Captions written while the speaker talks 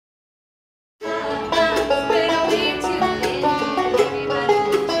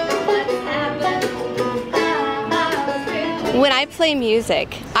play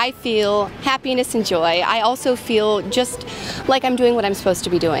music, I feel happiness and joy. I also feel just like I'm doing what I'm supposed to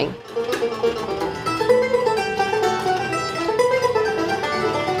be doing.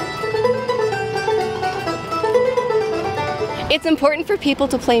 It's important for people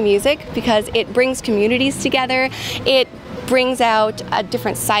to play music because it brings communities together. It brings out a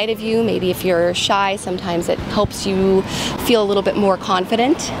different side of you. Maybe if you're shy, sometimes it helps you feel a little bit more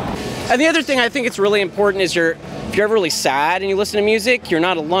confident. And the other thing I think it's really important is if you're ever really sad and you listen to music, you're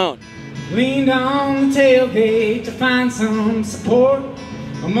not alone. Leaned on the tailgate to find some support,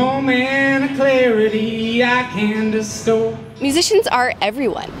 a moment of clarity I can distort. Musicians are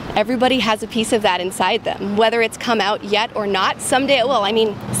everyone. Everybody has a piece of that inside them. Whether it's come out yet or not, someday it will. I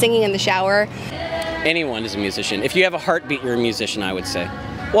mean, singing in the shower. Anyone is a musician. If you have a heartbeat, you're a musician, I would say.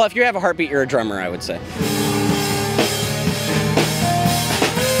 Well, if you have a heartbeat, you're a drummer, I would say.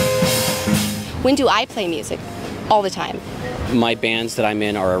 When do I play music? All the time. My bands that I'm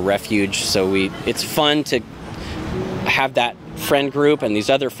in are a refuge, so it's fun to have that friend group and these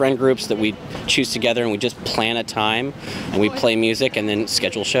other friend groups that we choose together, and we just plan a time and we play music and then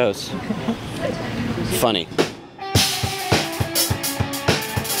schedule shows. Funny.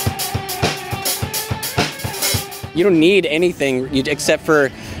 You don't need anything except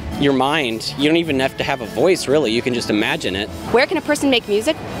for your mind. You don't even have to have a voice, really. You can just imagine it. Where can a person make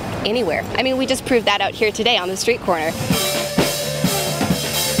music? Anywhere. I mean, we just proved that out here today on the street corner.